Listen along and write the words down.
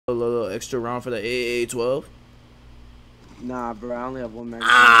A little extra round for the AA-12? Nah, bro, I only have one magazine.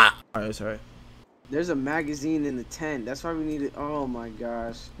 Alright, sorry. There's a magazine in the tent. That's why we need it. Oh my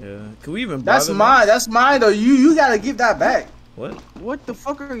gosh. Yeah. Can we even? That's mine. That's mine though. You gotta give that back. What? What the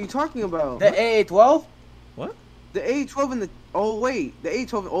fuck are you talking about? The AA-12? What? The AA-12 and the. Oh wait, the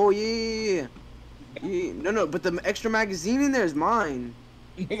AA-12. Oh yeah. No, but the extra magazine in there is mine.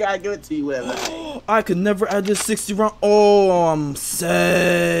 You gotta give it to you, whatever. I could never add this 60 round. Oh, I'm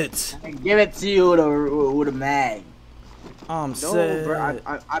set. I give it to you with a mag. I'm No, set. bro,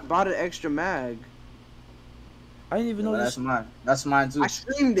 I bought an extra mag. I didn't even know That's this. mine. That's mine too. I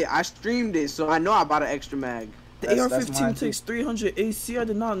streamed it, so I know I bought an extra mag. The That's AR-15 mine takes 300 AC. I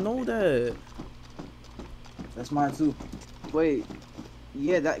did not know that. That's mine too. Wait,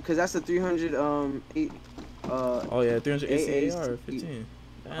 yeah, that that's the 300 Oh yeah, 300 AC AR-15.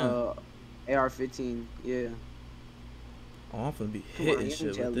 AR-15, yeah. Oh, I'm finna be Come on, hitting young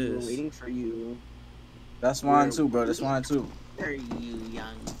shit Jelly, with we're this. waiting for you. That's mine too, bro. That's mine too. Where are you,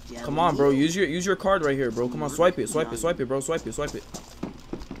 young Jelly? Come on, bro. Use your card right here, bro. Come on, swipe it, bro. Swipe it.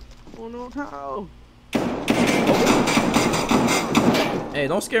 Oh no, how? Hey,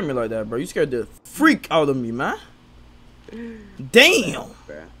 don't scare me like that, bro. You scared the freak out of me, man. Damn.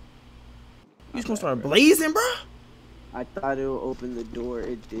 Bruh. You just gonna start blazing, bro? I thought it would open the door.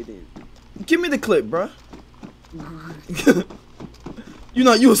 It didn't. Give me the clip, bro. You're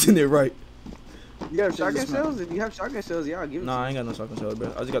not using it right. You have shotgun shells? If you have shotgun shells, yeah, I'll give it Nah, to I ain't got no shotgun shell,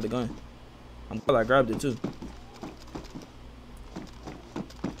 bro. I just got the gun. I'm glad I grabbed it too. you.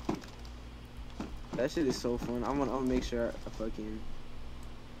 That shit is so fun. I'm gonna make sure I fucking.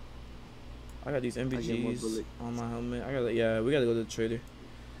 I got these get more MVGs bullets. on my helmet. Yeah, we gotta go to the trader.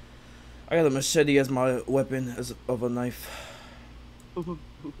 I got a machete as my weapon of a knife.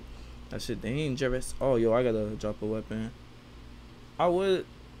 That shit dangerous. Oh, yo, I gotta drop a weapon. I would.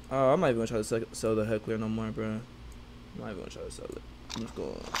 I'm not even gonna try to sell the heckler no more, bro. I'm not even gonna try to sell it. I'm just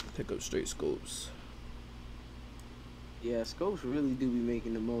gonna pick up straight scopes. Yeah, scopes really do be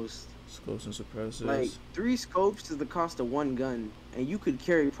making the most. Scopes and suppressors. Like 3 scopes is the cost of 1 gun, and you could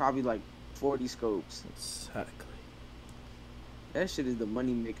carry probably like 40 scopes. Exactly. That shit is the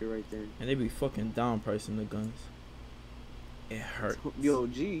money maker right there. And they be fucking down pricing the guns. It hurts. Yo,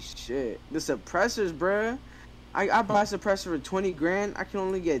 gee, shit. The suppressors, bruh. I buy a suppressor for 20 grand. I can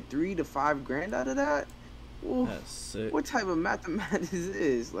only get 3 to 5 grand out of that. Ooh, That's sick. what type of mathematics is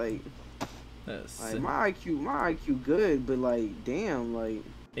this? Like That's like sick. my IQ good, but like, damn, like.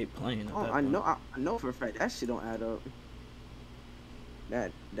 They playing at Oh, that I point. know for a fact that shit don't add up.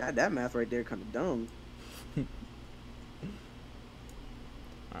 That math right there kind of dumb.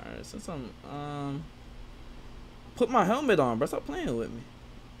 Alright, since I'm put my helmet on, bro. Stop playing with me.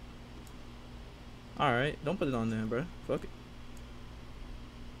 Alright, don't put it on there, bro. Fuck it.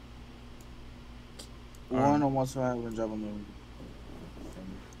 One on one side, one job on the other.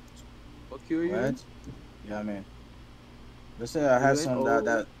 What Q are you? What? Yeah, man. Let's say I had some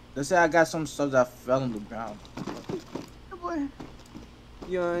that. Let's say I got some stuff that fell on the ground. Oh, boy.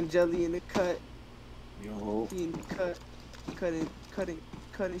 Young Jelly in the cut. Yo. He in the cut.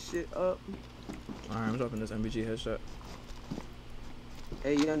 Cutting shit up. Alright, I'm dropping this MBG headshot.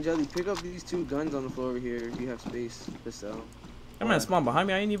 Hey, Young Jelly, pick up these 2 guns on the floor over here if you have space to sell. That man spawned behind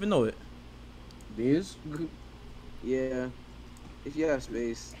me. I didn't even know it. These? Yeah, if you have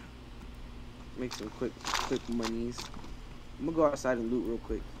space, make some quick monies. I'm gonna go outside and loot real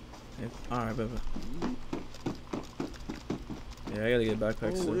quick. Alright, baby. Yeah, I gotta get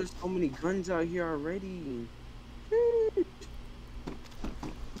backpacks Oh, soon. there's so many guns out here already.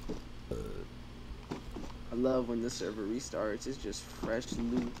 I love when the server restarts. It's just fresh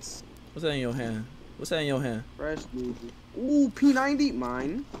loots. What's that in your hand? What's that in your hand? Fresh loot. Ooh, P90.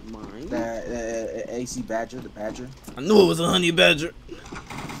 Mine. The AC Badger, the Badger. I knew it was a honey badger.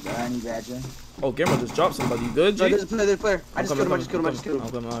 The Honey Badger. Oh, Gamma just dropped somebody. You good, G? No, there's a player. I just killed him.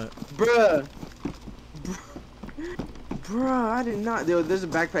 I'm coming. Alright. Bruh. Bruh, I did not. There's a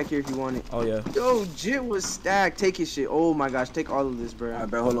backpack here if you want it. Oh, yeah. Yo, Jit was stacked. Take his shit. Oh my gosh, take all of this, bruh. Alright,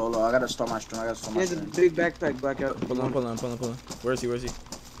 bro, hold on. I gotta start my stream. There's a big backpack, Blackout. Pull on. Where is he? Right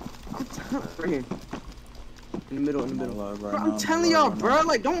here. In the middle. Bro, I'm now, telling y'all, bro.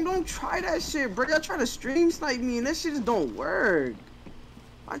 Like, don't try that shit, bro. Y'all try to stream snipe me, and that shit just don't work.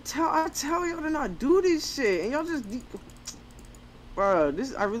 I tell y'all to not do this shit, and y'all just, bro.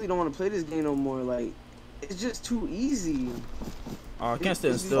 I really don't want to play this game no more. Like, it's just too easy. Oh, I can't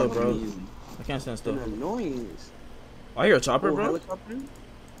stand still, bro. I can't stand still. Annoyance. I hear a chopper, bro. Helicopter?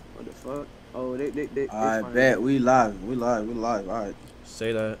 What the fuck? Oh, they. I bet we live. Alright.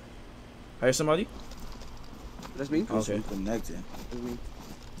 Say that. I hear somebody. That's me. Okay. Connected. That's me.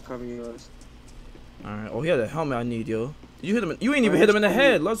 cover yours. All right. Oh, he had a helmet I need, yo. You hit him. You ain't even hit him in the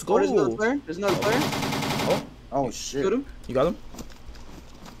head. Let's go. Oh, there's another player. There's another player. Oh shit. Shoot him. You got him?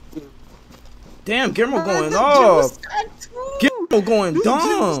 Damn, Guillermo going off. Guillermo going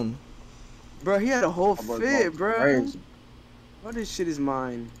dumb. Bro, he had a whole fit, bro. Crazy. Bro, this shit is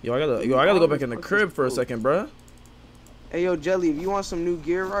mine. Yo, I gotta go back in the crib for a second, bro. Hey, yo, Jelly, if you want some new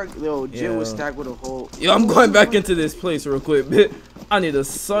gear, right? Yo, Jim was stacked with a whole. Yo, I'm going back into this place real quick, bitch. I need to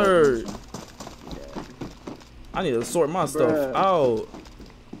search. I need to sort my stuff out.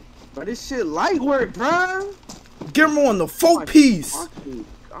 But this shit light work, bro. Guillermo on the 4-piece.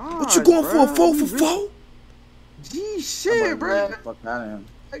 What you going for a 4 for 4? Gee, shit, bro. Fuck out of him.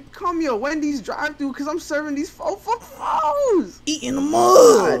 Like, come here, Wendy's drive-thru, cause I'm serving these 4 for 4s. Eating the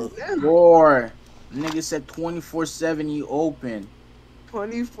mud. Boy, nigga said 24/7 you open.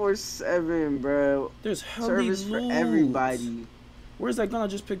 24/7, bro. There's hella service for everybody. Where's that gun I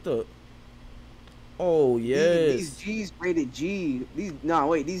just picked up? Oh yes. These G's rated G. These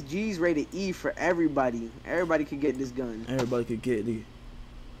G's rated E for everybody. Everybody could get this gun. Everybody could get the.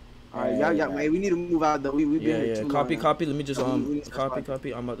 All right, y'all. Wait, we need to move out though. We been here too long. Copy. Let me just we need to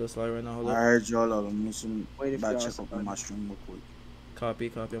copy. I'm about to slide right now. Hold I up. heard y'all. Let me Wait, check up on my stream real quick. Copy.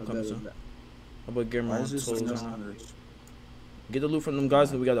 I'm coming soon. How about Guillermo? Why is this Tolls thing on? on? Get the loot from them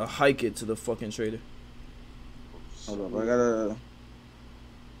guys, and we gotta hike it to the fucking trader. Hold up,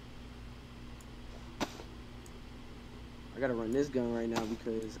 I gotta run this gun right now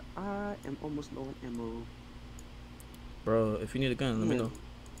because I am almost low on ammo. Bro, if you need a gun, let me know.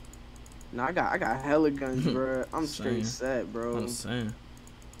 Nah, I got hella guns, bro. I'm straight set, bro. I'm saying.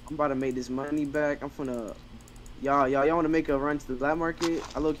 I'm about to make this money back. I'm finna. Y'all want to make a run to the black market?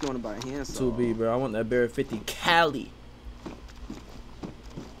 I look, you want to buy a handsaw. 2B, bro. I want that Barrett 50 Cali.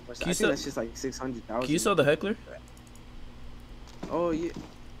 I think that's just like 600,000. Can you sell the heckler? Oh yeah.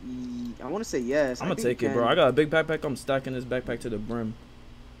 I want to say yes. I'm gonna take it, bro. I got a big backpack. I'm stacking this backpack to the brim.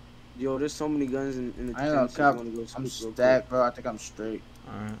 Yo, there's so many guns in the I ain't gonna cap. I'm stacked, bro. I think I'm straight.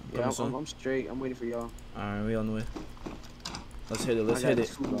 Alright. Yeah, I'm straight. I'm waiting for y'all. Alright, we on the way. Let's hit it. Let's hit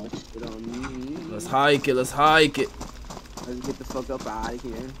it. Let's hike it. Let's hike it. Let's get the fuck up out of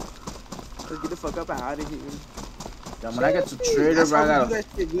here. Let's get the fuck up out of here. Yeah, when I get to trader, bro, I gotta. That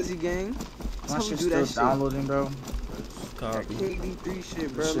shit, Glizzy gang. My shit's still downloading, bro. Copy. KD3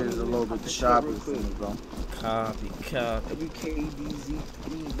 shit, bro. This shit is a little bit choppy for me, bro. Copy.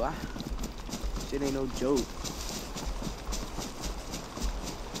 WKDZ3, boy. Shit ain't no joke.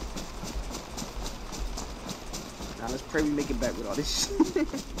 Now let's pray we make it back with all this shit.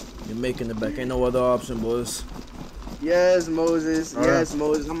 You're making it back. Ain't no other option, boys. Yes, Moses. Yes,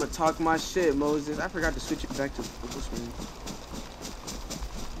 Moses. I'm gonna talk my shit, Moses. I forgot to switch it back to full screen.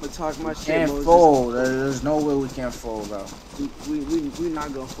 I'm gonna talk my shit, Moses. Can't fold. There's no way we can't fold, bro. We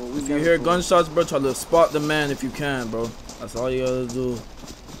not gonna fold. If you hear gunshots, bro, try to spot the man if you can, bro. That's all you gotta do.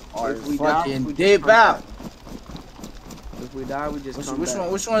 Or fucking dip out. If we die, we just come back.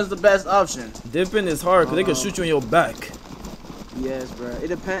 Which one is the best option? Dipping is hard because they can shoot you in your back. Yes, bro. It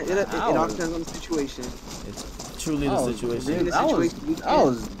depends. It all depends on the situation. It's truly the situation. I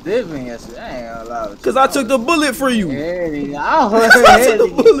was dipping yesterday. I ain't gonna lie. Because I took the bullet for you. I took the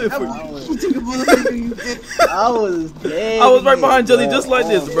bullet for you. You took a bullet for you. I was dead. I was right behind Jelly just like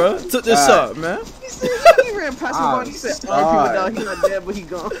this, bro. Took this shot, man. He ran past me and he said, "Oh, people, he's not dead, but he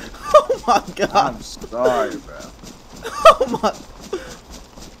gone." Oh my god. I'm sorry, bro. Oh my.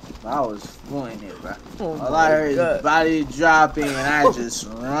 I was fooling it, bro. Oh all I heard is body dropping and I just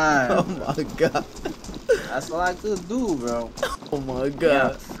run. Oh my god. That's all I could do, bro. Oh my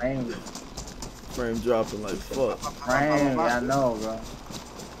god. Yeah, frame dropping like fuck. Frame, I know, bro.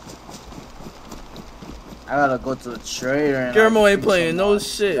 I gotta go to the trader. And Guillermo ain't playing no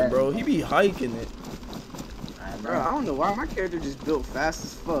shit, bro. He be hiking it. Bro, I don't know why my character just built fast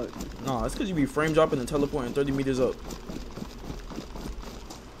as fuck. Nah, it's because you be frame dropping and teleporting 30 meters up.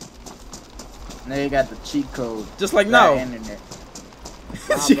 Now you got the cheat code. Just like now. Internet.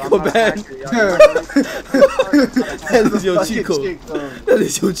 Cheat code bad. That is your cheat code. That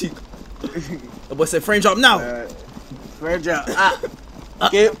is your cheat code. The boy said frame drop now. Frame drop.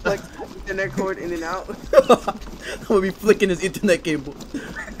 Get like internet cord in and out. I'm gonna be flicking his internet cable.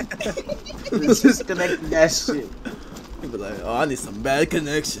 Just connecting that shit. He be like, oh, I need some bad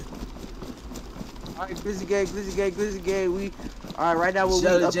connection. Alright, Glizzy gang. We alright right now. What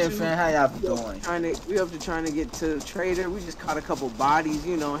we up to? Fan, how y'all doing? We up to trying to get to the trader. We just caught a couple bodies,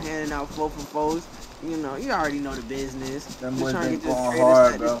 you know, handing out 4 for 4s. You know, you already know the business. Them boys been going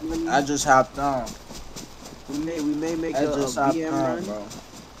hard, bro. I just hopped on. We may make I a just hopped BM on, run. bro.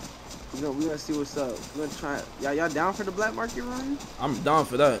 We gonna see what's up. We gonna try. Y'all down for the black market run? I'm down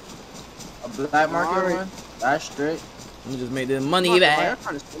for that. A black market Alright. one? That's straight. We just made this money Y'all back.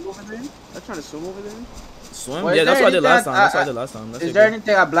 trying to swim over there? Y'all trying to swim over there? Swim? Well, Yeah, is that's there what I did last anything time. That's what I did last time. That's Is it, there bro.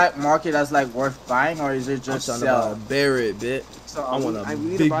 anything at black market that's like worth buying, or is it I'm just trying to sell? bear it, bit. So I want a we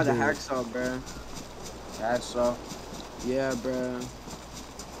need big to buy the bird. hacksaw, bruh. That's all. Yeah, bruh.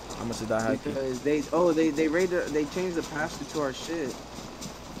 How much is that hacking? Because they changed the password to our shit.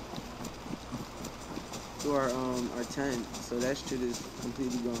 To our tent. So that shit is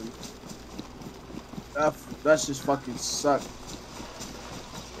completely gone. That's just fucking suck.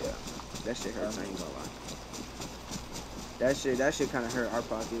 Yeah. That shit hurts, I ain't gonna lie. That shit kinda hurt our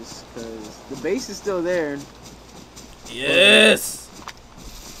pockets, cause the base is still there. Yes!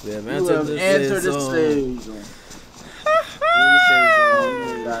 We have You entered have the entered the zone. slave zone.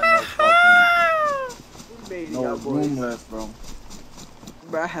 We Got no fucking made it, no y'all room boys. left, bro.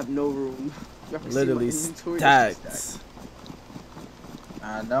 Bro, I have no room. Y'all can see my Literally inventory, that shit's stacked.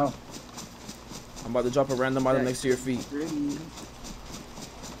 I know. I'm about to drop a random item Stacked. next to your feet. Really?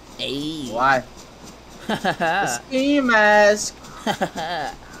 Hey. Why? The ski mask.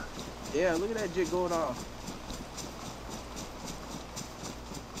 Yeah, look at that jit going off.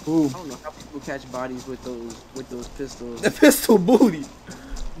 Ooh. I don't know how people catch bodies with those pistols. The pistol booty.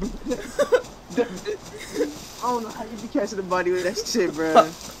 I don't know how you be catching a body with that shit, bro.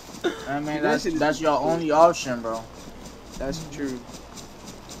 I mean, That shit is that's your only option, bro. That's true.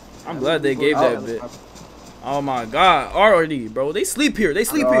 I'm glad they gave that bit. Oh my god. Already, bro. They sleep here. They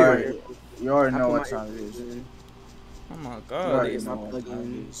sleep here. You already know what time it is. Oh my You god. already They- know what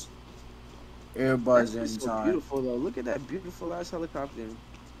time it is. That's Earbuds in so time. beautiful though. Look at that beautiful ass helicopter.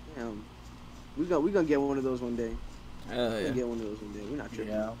 Damn. We gonna get one of those one day. Hell We yeah. gonna get one of those one day. We're not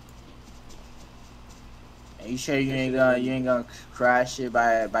tripping. Yeah. And you sure you ain't gonna crash it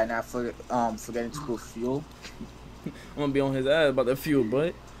by not forgetting to put fuel? I'm gonna be on his ass about the fuel,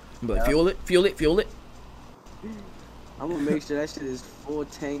 but I'm like, Yeah. fuel it, fuel it, fuel it. I'm gonna make sure that shit is full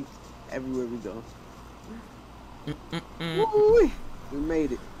tank everywhere we go. Woo-wee. We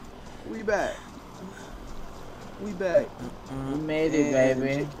made it. We back. We back. We made it, And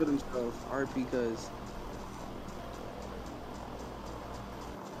baby. Jake killed himself. RP cuz.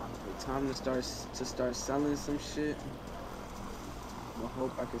 Time to start selling some shit. I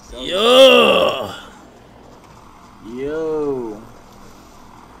hope I can sell it. Yo. Yo.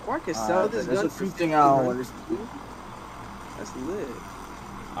 Or I can sell this There's gun a for few things I don't 1,500. want. That's lit.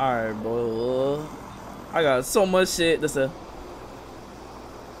 Alright, bro. I got so much shit. This a.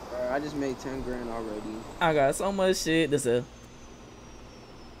 I just made 10 grand already. I got so much shit. This a. Alright,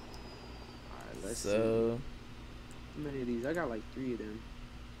 let's see. So. How many of these? I got like 3 of them.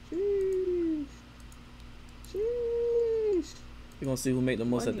 Sheesh. Sheesh. We gonna see who make the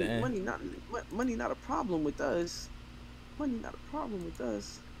most at the end. Money not a problem with us. Money not a problem with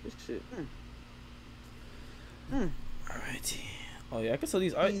us. This shit. Alrighty. Oh yeah, I can sell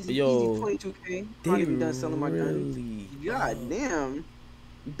these. Easy, Yo. easy 22K. They Not even done selling my guns. really. God damn.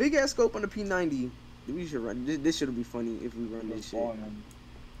 Big ass scope on the P90. We should run. This should be funny if we run this shit.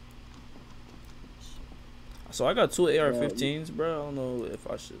 So I got 2 AR-15s, bro. I don't know if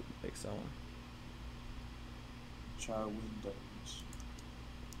I should make someone. Try Windows.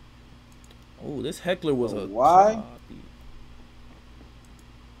 Oh, this heckler was a Why? copy.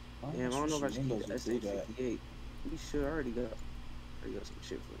 Damn, I don't know if I should Windows keep will do that. SA58. We should already got some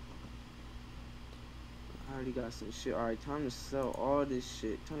shit for it. I already got some shit. Alright, time to sell all this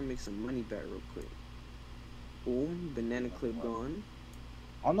shit. Time to make some money back real quick. Boom, banana clip gone.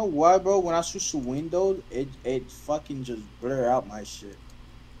 I don't know why, bro. When I switch to Windows, it fucking just blur out my shit.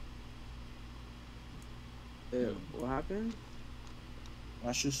 What happened? When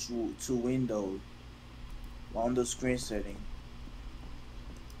I switch to Windows, on the screen setting.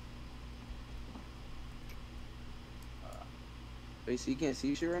 Wait, so you can't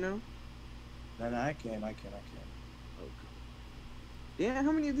see shit right now? No, I can. Okay. Damn,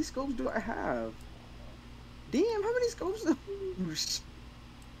 how many of these scopes do I have? Damn, how many scopes?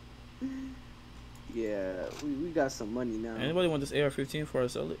 Yeah, we got some money now. Anybody want this AR-15 before I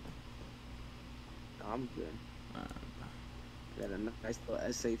sell it? I'm good. Got a nice little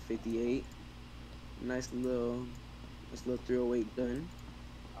SA58. Nice little 308 gun.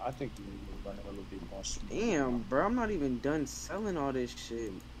 I think you need to run it a little bit more smooth. Damn, bro, I'm not even done selling all this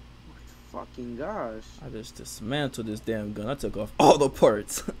shit. My fucking gosh. I just dismantled this damn gun. I took off all the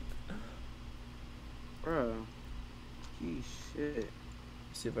parts. Bro. Gee, shit.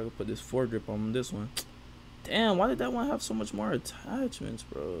 See if I can put this foregrip on this one. Damn, why did that one have so much more attachments,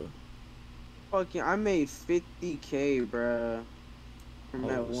 bro? Fucking, I made 50K, bro. from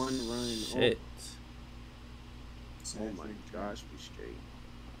that one run. Shit. Oh my gosh, we straight.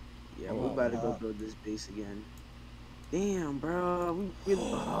 Yeah, Oh, we about to go build this base again. Damn, bro.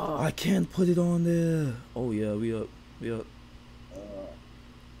 I can't put it on there. Oh yeah, we up. We up.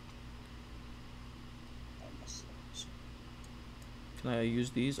 Can I use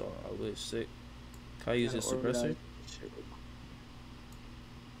these? Oh, I wish sick. Can I use this suppressor?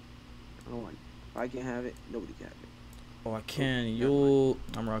 I don't want it. If I can have it, nobody can have it. Oh, I can. Yo,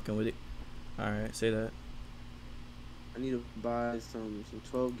 I'm rocking with it. All right, say that. I need to buy some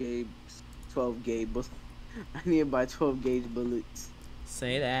 12 gauge bullets. I need to buy 12 gauge bullets.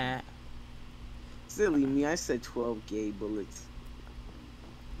 Say that. Silly me, I said 12 gauge bullets.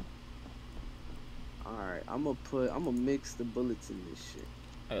 Alright, I'm gonna mix the bullets in this shit.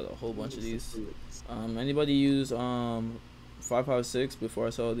 I got a whole bunch of these. Anybody use 5.56 before I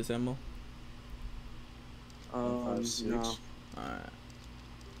sell this ammo? No. Alright.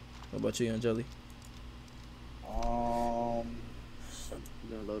 What about you, Jelly? I'm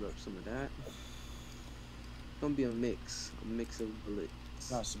gonna load up some of that. It's gonna be a mix of bullets.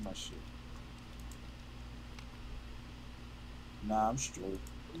 Not so much shit. Nah, I'm straight.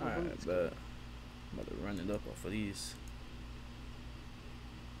 Alright, but I'm about to run it up off of these.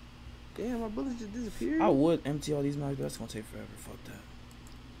 Damn, my bullets just disappeared. I would empty all these mags, but that's gonna take forever. Fuck that.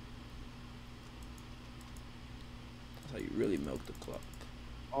 That's how you really milk the clock.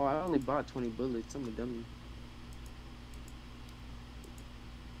 Oh, I only bought 20 bullets. I'm a dummy.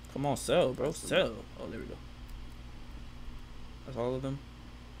 Come on, sell, bro. Sell. Oh, there we go. That's all of them?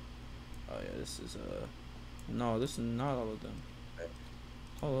 Oh, yeah, this is, no, this is not all of them.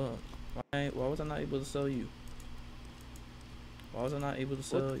 Hold up. Why was I not able to sell you? Why was I not able to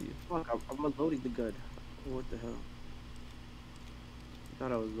sell you? Fuck, I'm loading the gun. What the hell? I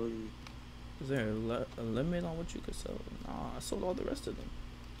thought I was loading. Is there a limit on what you could sell? Nah, I sold all the rest of them.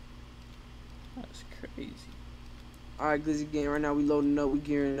 That's crazy. Alright, Glizzy gang, right now we loading up, we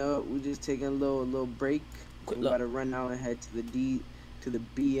gearing up, we just taking a little break. We gotta run out and head to the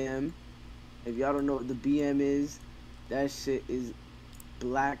BM. If y'all don't know what the BM is, that shit is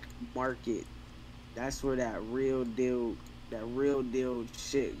black market. That's where that real deal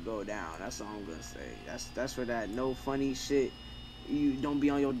shit go down. That's all I'm gonna say. That's where that no funny shit. You don't be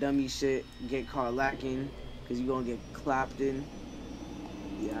on your dummy shit, get caught lacking, cause you gonna get clapped in.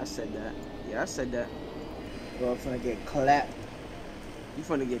 Yeah, I said that. Bro, I'm finna get clapped. You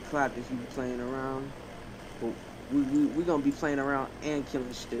finna get clapped if you be playing around. But we gonna be playing around and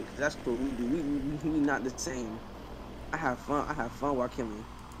killing shit, cause that's what we do. We not the same. I have fun while killing.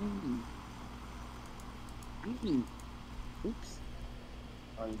 Oops.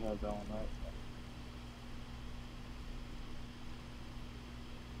 Oh, you have that one right.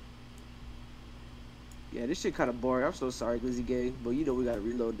 Yeah, this shit kinda boring. I'm so sorry, Glizzy Gay, but you know we gotta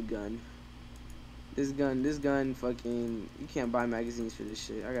reload the gun. This gun, fucking, you can't buy magazines for this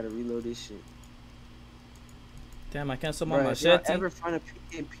shit. I gotta reload this shit. Damn, I can't sell my If y'all machete. ever find a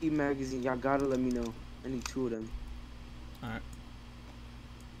PMP magazine, y'all gotta let me know. I need 2 of them. Alright.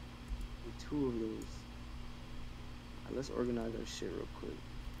 Need 2 of those. Alright, let's organize our shit real quick.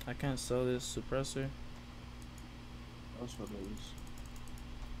 I can't sell this suppressor. That's what it is.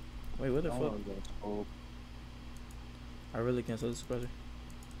 Wait, what the fuck? Oh, I really can't sell this suppressor.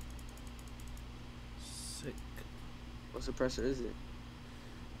 Sick. What suppressor is it?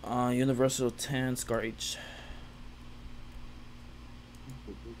 Universal 10 Scar H.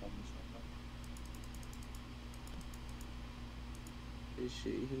 This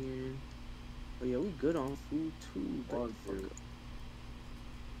shit here. Oh yeah, we good on food too. Actually,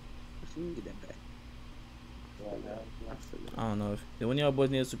 let me get that back. I don't know. If one of y'all boys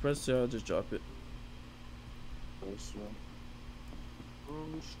need a suppressor, I'll just drop it. Straight.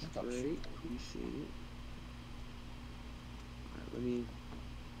 Appreciate it. Alright, let me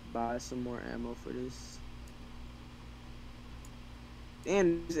buy some more ammo for this.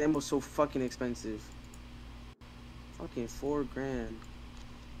 Damn, this ammo's so fucking expensive. Fucking $4 grand.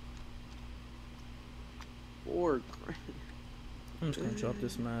 $4 grand. I'm just gonna drop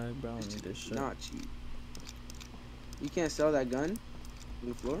this mag, bro. I don't need this shit. Not cheap. You can't sell that gun on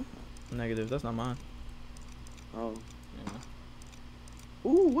the floor? Negative. That's not mine. Oh. Yeah.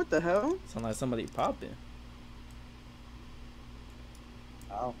 Ooh, what the hell? Sound like somebody popping.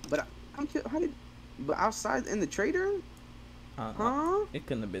 Ow. But but outside in the trader? Huh? It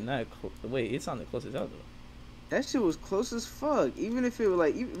couldn't have been that close. Wait, it sounded close as hell though. That shit was close as fuck. Even if it was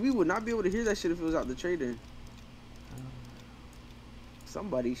like, we would not be able to hear that shit if it was out the trader.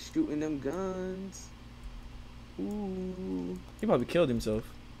 Somebody shooting them guns. Ooh. He probably killed himself.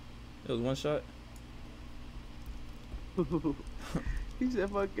 It was one shot. He said,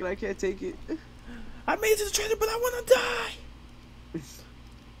 fuck it, I can't take it. I made it to the trader, but I want to die.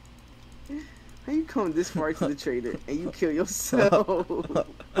 How you come this far to the trader and you kill yourself?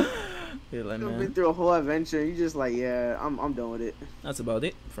 You're like, You've been man, through a whole adventure. You just like, yeah, I'm done with it. that's about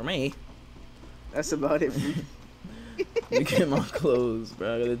it for me. That's about it. You get my clothes,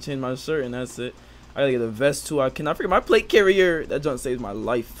 bro. I gotta change my shirt and that's it. I gotta get a vest too. I cannot forget my plate carrier. That junk saves my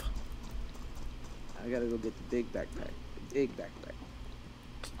life. I gotta go get the big backpack. The big backpack.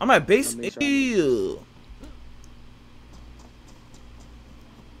 I'm at base. I'll make sure Ew.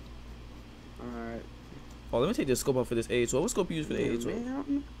 Alright. Oh, let me take the scope off for this A12. What scope you use for the Yeah, A12? man,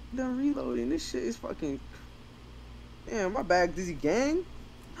 I'm done reloading. This shit is fucking. Damn, my bad, Glizzy Gang.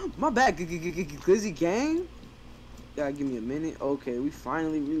 My bad, Glizzy Gang. Gotta give me a minute. Okay, we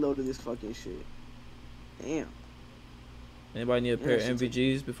finally reloaded this fucking shit. Damn. Anybody need a Yeah, pair of shit's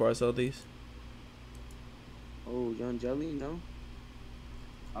MVGs before I sell these? Oh, Young Jelly, no.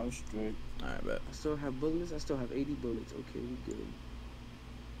 I'm straight. Alright, bet. I still have bullets. I still have 80 bullets. Okay, we good.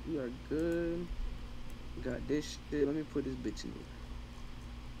 We are good. We got this shit. Let me put this bitch in there.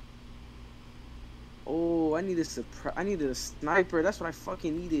 Oh, I need a I needed a sniper. That's what I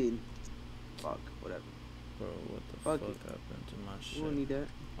fucking needed. Fuck, whatever. Bro, what the Fuck fuck it. happened to my We shit? don't need that.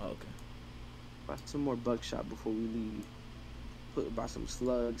 Oh, okay. Buy some more buckshot before we leave. Buy some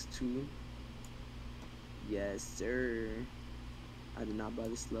slugs too. Yes, sir. I did not buy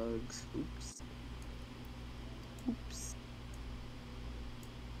the slugs. Oops. Oops.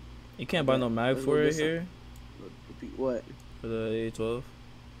 You can't buy no mag Let's for go it get some. here? Repeat what? For the A12?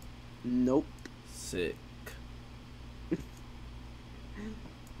 Nope. Sick.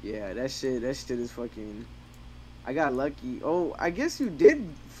 Yeah, that shit is fucking. I got lucky. Oh, I guess you did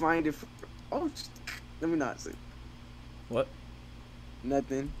find it. Oh, let me not say. What?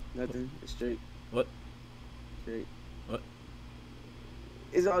 Nothing. It's straight. What? Straight. What?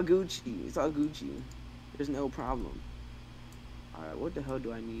 It's all Gucci. It's all Gucci. There's no problem. Alright, what the hell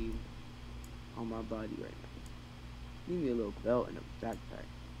do I need on my body right now? Need me a little belt and a backpack.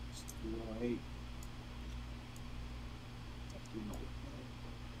 Right.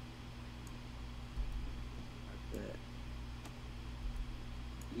 Like that.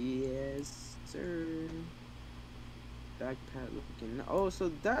 Yes, sir. Backpack looking. Oh,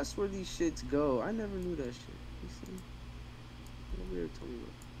 so that's where these shits go. I never knew that shit. You see? Nobody ever told me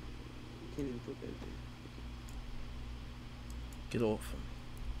that. Can't even put that there. Get off.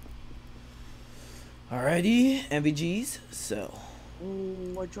 Alrighty, MVGs, sell.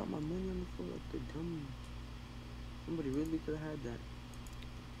 Oh, I dropped my money on the floor like a dummy. Somebody really could have had that.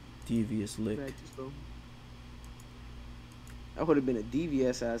 Devious lick. Practice, though. That would have been a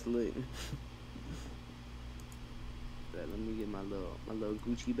devious ass lick. Let me get my little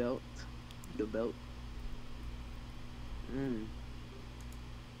Gucci belt. The belt.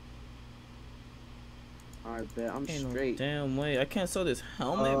 Alright, bet. I'm Ain't no straight. damn way. I can't sell this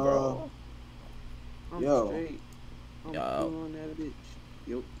helmet, bro. I'm Yo. straight. I'm Yo. cool on that bitch.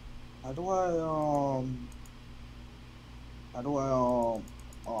 Yup. How do I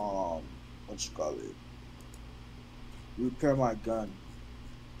what you call it? Repair my gun.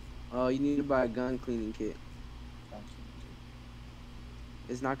 Oh, you need to buy a gun cleaning kit.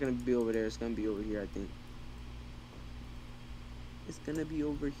 It's not gonna be over there. It's gonna be over here, I think. It's gonna be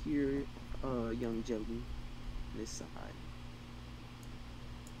over here, Young Jelly. This side.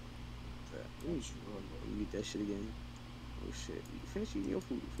 Let me get that shit again. Oh shit. You finish eating your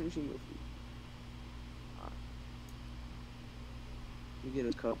food. Finish eating your food. Alright. Let me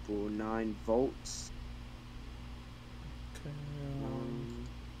get a couple 9 volts. Okay.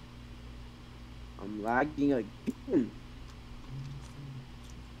 I'm lagging again.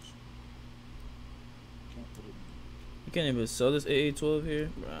 You can't even sell this AA12 here?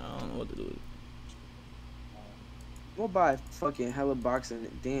 Bro, I don't know what to do with it. We'll buy a fucking hella box and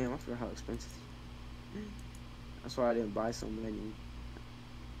damn, I forgot how expensive. That's why I didn't buy so many.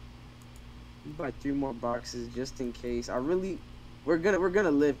 You buy 3 more boxes just in case. We're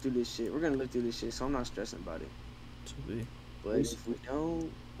gonna live through this shit. We're gonna live through this shit, so I'm not stressing about it. To be. But if we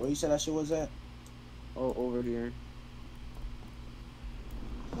don't, Where you said that shit was at? oh, over here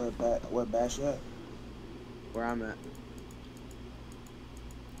Where Bash at? where I'm at.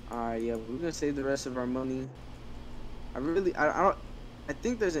 Alright, yeah, we're gonna save the rest of our money. I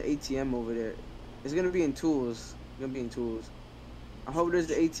think there's an ATM over there. It's gonna be in tools. It's gonna be in tools. I hope there's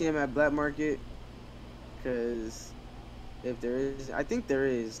the ATM at Black Market, cause if there is, I think there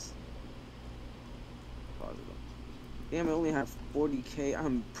is. Positive. Damn, I only have 40K.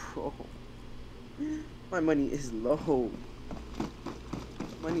 I'm pro. My money is low.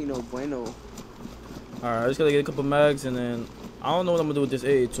 Money no bueno. Alright, I just gotta get a couple mags and then I don't know what I'm gonna do with this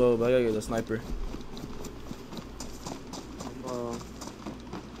AA-12, but I gotta get a sniper.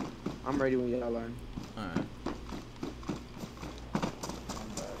 I'm ready when y'all are. Alright.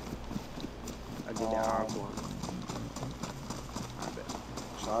 I did that hard one. I bet.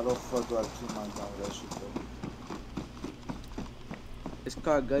 So how the fuck do I keep my gun with that shit, bro? It's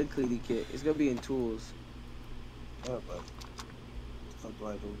called gun cleaning kit. It's gonna be in tools. Yeah, but what the fuck do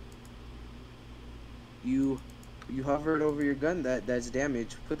I do? You hover it over your gun that's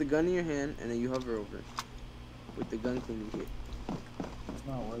damaged. Put the gun in your hand and then you hover over it with the gun cleaning kit. It's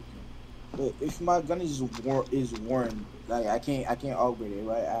not working. But if my gun is worn, like I can't upgrade it,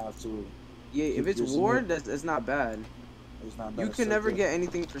 right? I have to. Yeah, if it's worn, that's not bad. It's not bad. You can never get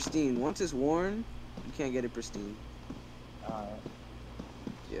anything pristine. Once it's worn, you can't get it pristine. Alright.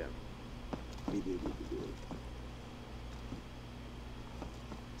 Yeah.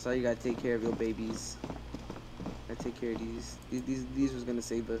 So you gotta take care of your babies. Gotta take care of these. These was gonna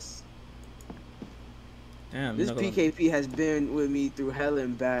save us. Damn. This PKP has been with me through hell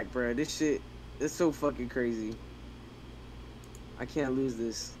and back, bro. This shit is so fucking crazy. I can't lose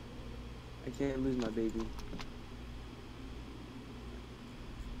this. I can't lose my baby.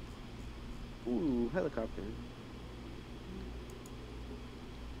 Ooh, helicopter.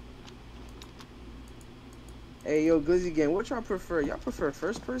 Hey, yo, Glizzy Gang, what y'all prefer? Y'all prefer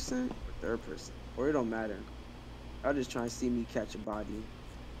first person or third person? Or it don't matter? Y'all just trying to see me catch a body.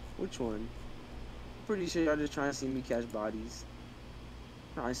 Which one? Pretty sure y'all just trying to see me catch bodies.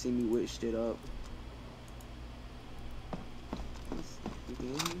 Trying to see me whip shit up.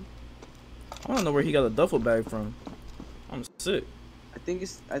 I don't know where he got a duffel bag from. I'm sick. I think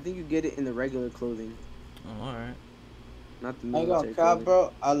you get it in the regular clothing. Oh, alright. Not the I military got cop, clothing.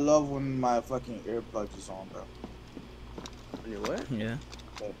 bro. I love when my fucking earplugs is on, bro. On your what? Yeah.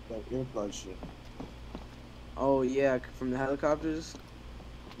 That earplug shit. Oh yeah, from the helicopters.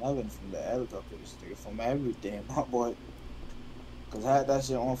 Not even from the helicopters, nigga. From everything, my boy. Cause I had that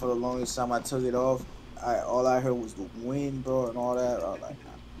shit on for the longest time. I took it off. All I heard was the wind, bro, and all that. I was like,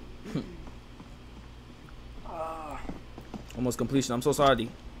 nah. Almost completion. I'm so sorry.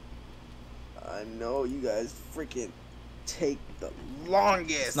 I know you guys freaking take the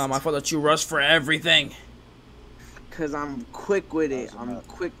longest. It's not my fault that you rush for everything. Cause I'm quick with it. I'm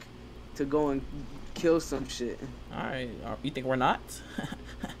quick to go and kill some shit. Alright. You think we're not?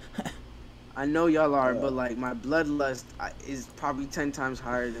 I know y'all are, but like my bloodlust is probably 10 times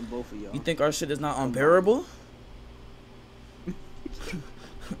higher than both of y'all. You think our shit is not unbearable?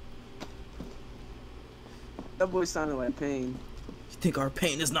 That boy sounded like pain. You think our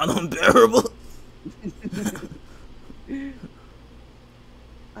pain is not unbearable?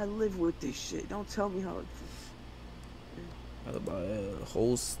 I live with this shit. Don't tell me how. I'll buy a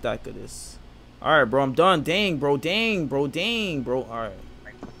whole stack of this. Alright, bro. I'm done. Dang, bro. Dang, bro. Dang, bro. Alright.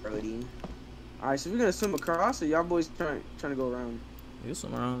 Alright, so we're gonna swim across, or y'all boys trying to go around? You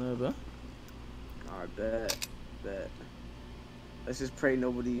swim around there, bro. Alright, bet. Let's just pray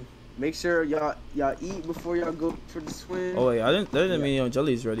nobody. Make sure y'all eat before y'all go for the swim. Oh wait, that didn't mean Young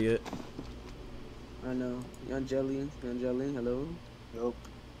Jelly's ready yet. I know. Young Jelly, hello. Yo.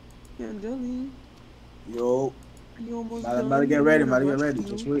 Young Jelly. Yo. You almost I'm about to get ready.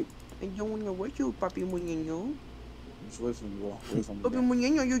 Just wait. And you wanna rush you, Papi Muñeño? Just wait for me, bro. Wait for me. Papi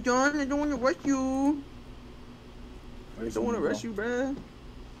Muñeño, you done? I don't wanna rush you. I Wait don't wanna for me, rush bro. you, bruh.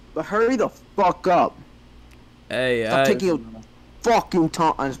 But hurry the fuck up. Hey, Stop taking Wait your for me, fucking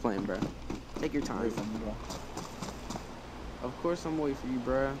time. I'm just playing, bruh. Take your bro. time. Wait for me, bro. Of course I'm waiting for you,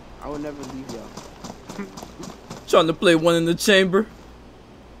 bruh. I would never leave y'all. trying to play one in the chamber.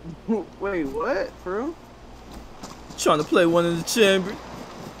 Wait, what? For real? Trying to play one in the chamber.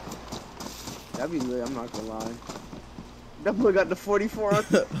 That'd be lit, I'm not gonna lie. That boy got the 44 on.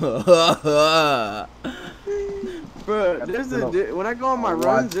 Bruh, there's when I go on my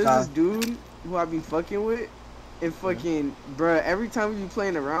runs, there's this dude who I be fucking with. And fucking, bruh, every time we be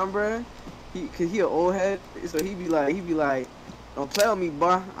playing around, bruh, cause he an old head, so he be like, don't play with me,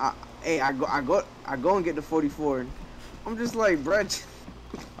 boy. I go and get the 44. I'm just like, bruh.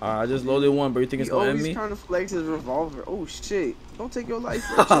 I just loaded one, but you think it's gonna end He me? always trying to flex his revolver. Oh shit! Don't take your life,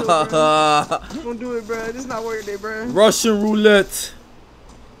 bro. Chill, bro. Don't do it, bro. This is not worth it, bro. Russian roulette.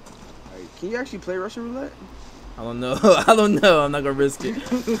 Right, can you actually play Russian roulette? I don't know. I don't know. I'm not gonna risk it.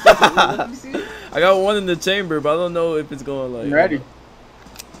 Let me see. I got one in the chamber, but I don't know if it's going like. I'm ready.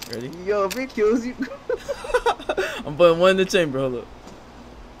 Ready? Yo, if it kills you, I'm putting one in the chamber. Hold up.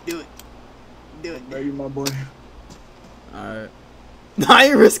 do it. Do it. Ready, my boy. All right. I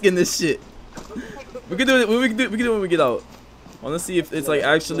ain't risking this shit. We can do it. We can do it when we get out. I want to see if it's like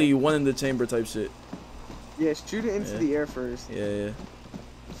actually one in the chamber type shit. Yeah, shoot it into Yeah. the air first. Yeah, yeah.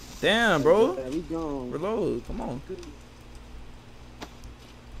 Damn, bro. Yeah, we gone. Reload. Come on.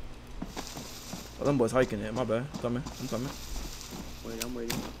 Oh, them boys hiking it. My bad. I'm coming. Wait, I'm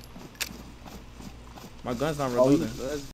waiting. My gun's not Oh, you- reloading. Let's